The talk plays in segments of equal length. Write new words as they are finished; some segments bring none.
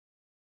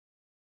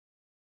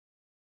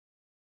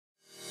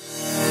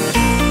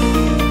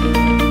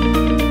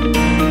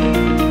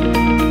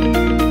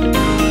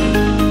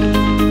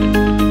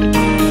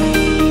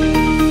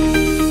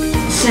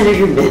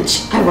Senator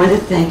Minch, I want to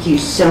thank you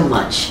so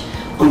much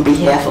on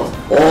behalf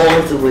of all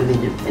of the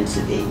women in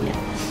Pennsylvania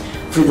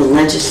for the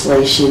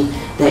legislation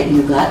that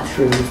you got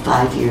through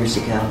 5 years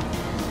ago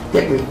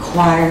that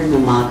required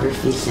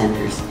mammography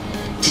centers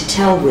to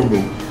tell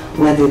women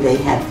whether they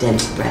have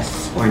dense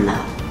breasts or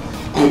not.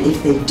 And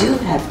if they do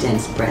have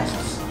dense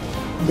breasts,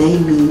 they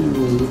may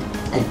need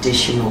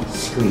additional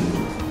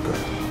screening.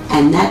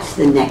 And that's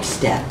the next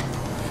step.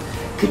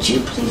 Could you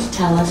please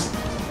tell us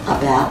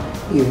about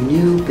your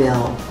new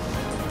bill,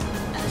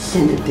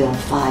 Senate Bill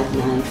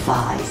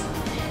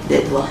 595,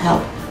 that will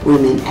help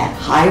women at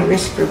high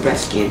risk for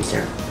breast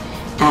cancer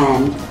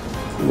and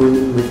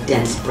women with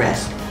dense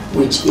breast,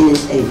 which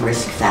is a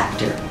risk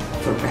factor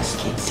for breast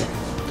cancer?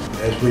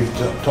 As we've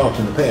talked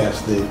in the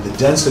past, the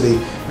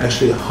density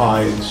actually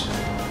hides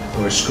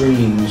or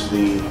screens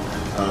the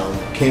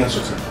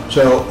cancer.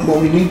 So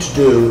what we need to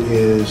do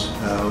is,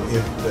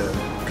 if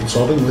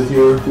consulting with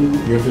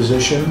your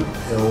physician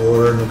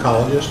or an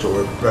oncologist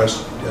or a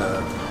breast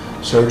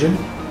surgeon,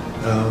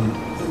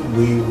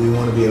 we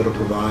want to be able to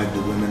provide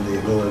the women the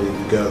ability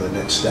to go the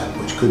next step,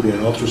 which could be an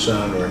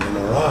ultrasound or an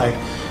MRI,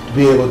 to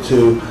be able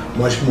to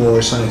much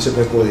more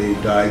scientifically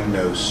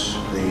diagnose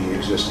the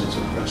existence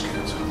of breast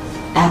cancer.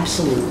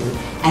 Absolutely,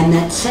 and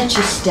that's such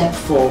a step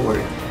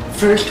forward.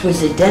 First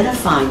was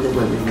identifying the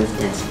women with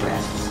dense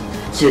breasts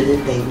so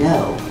that they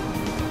know,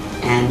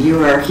 and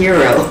you're our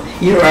hero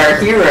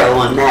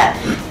on that.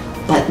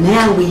 But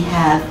now we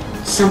have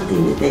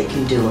something that they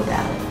can do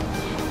about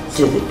it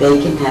so that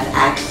they can have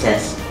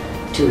access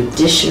to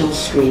additional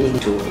screening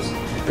tools,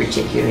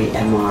 particularly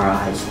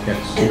MRIs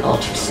and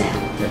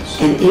ultrasound.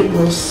 And it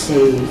will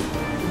save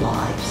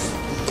lives.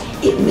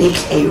 It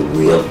makes a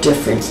real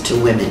difference to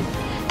women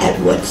at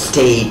what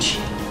stage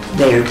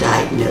they are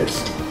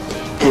diagnosed.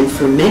 And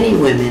for many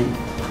women,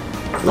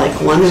 like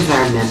one of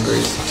our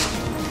members,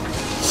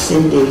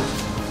 Cindy,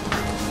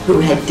 who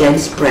had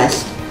dense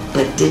breast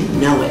but didn't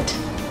know it,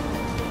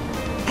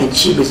 and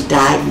she was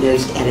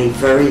diagnosed at a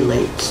very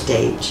late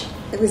stage.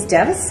 It was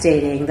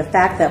devastating. The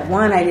fact that,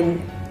 one, I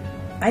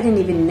didn't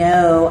even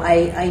know.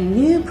 I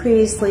knew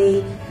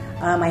previously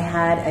I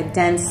had a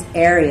dense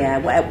area.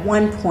 At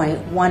one point,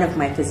 one of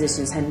my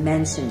physicians had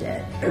mentioned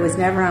it. It was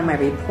never on my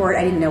report.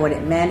 I didn't know what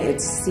it meant.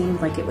 It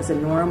seemed like it was a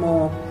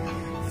normal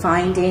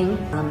finding.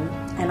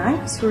 And I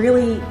was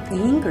really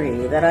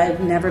angry that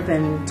I've never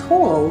been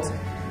told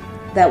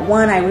that,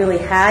 one, I really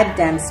had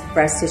dense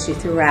breast tissue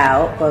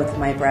throughout both of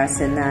my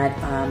breasts, and that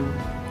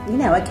you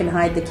know, it can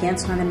hide the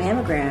cancer on a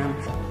mammogram.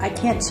 I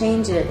can't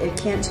change it. It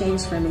can't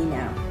change for me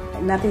now.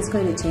 Nothing's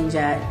going to change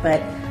that,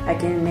 but I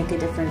can make a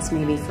difference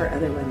maybe for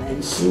other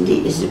women.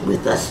 Cindy isn't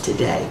with us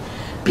today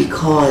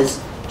because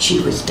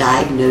she was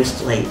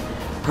diagnosed late.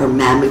 Her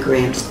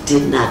mammograms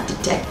did not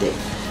detect it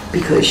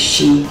because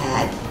she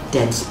had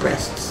dense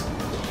breasts.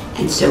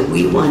 And so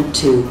we want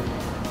to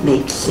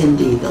make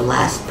Cindy the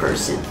last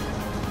person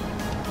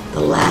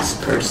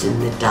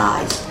that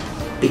dies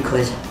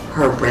because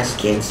her breast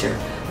cancer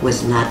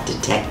was not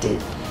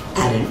detected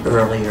at an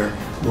earlier,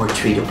 more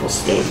treatable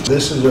stage.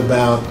 This is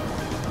about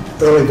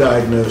early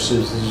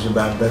diagnosis, this is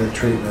about better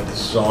treatment,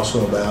 this is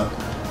also about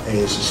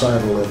a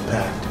societal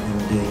impact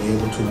in being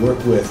able to work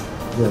with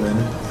women.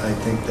 I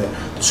think that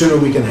the sooner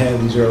we can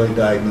have these early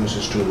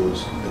diagnosis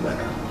tools, the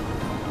better.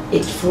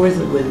 It's for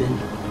the women,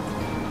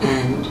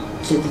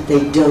 and so that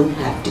they don't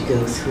have to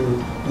go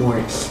through more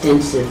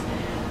extensive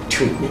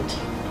treatment,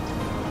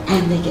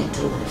 and they get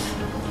to live.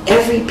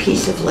 Every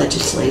piece of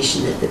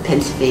legislation that the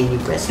Pennsylvania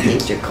Breast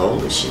Cancer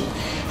Coalition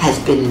has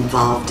been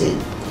involved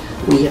in,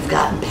 we have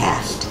gotten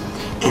passed.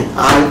 And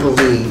I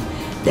believe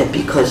that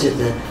because of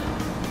the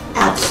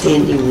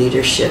outstanding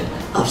leadership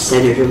of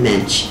Senator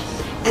Minch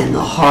and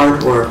the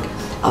hard work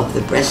of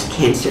the Breast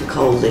Cancer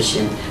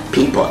Coalition,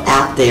 people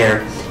out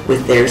there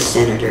with their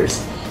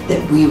senators,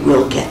 that we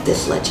will get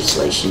this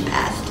legislation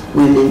passed.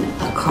 Women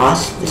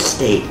across the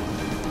state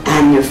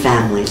and their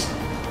families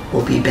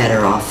will be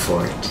better off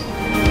for it.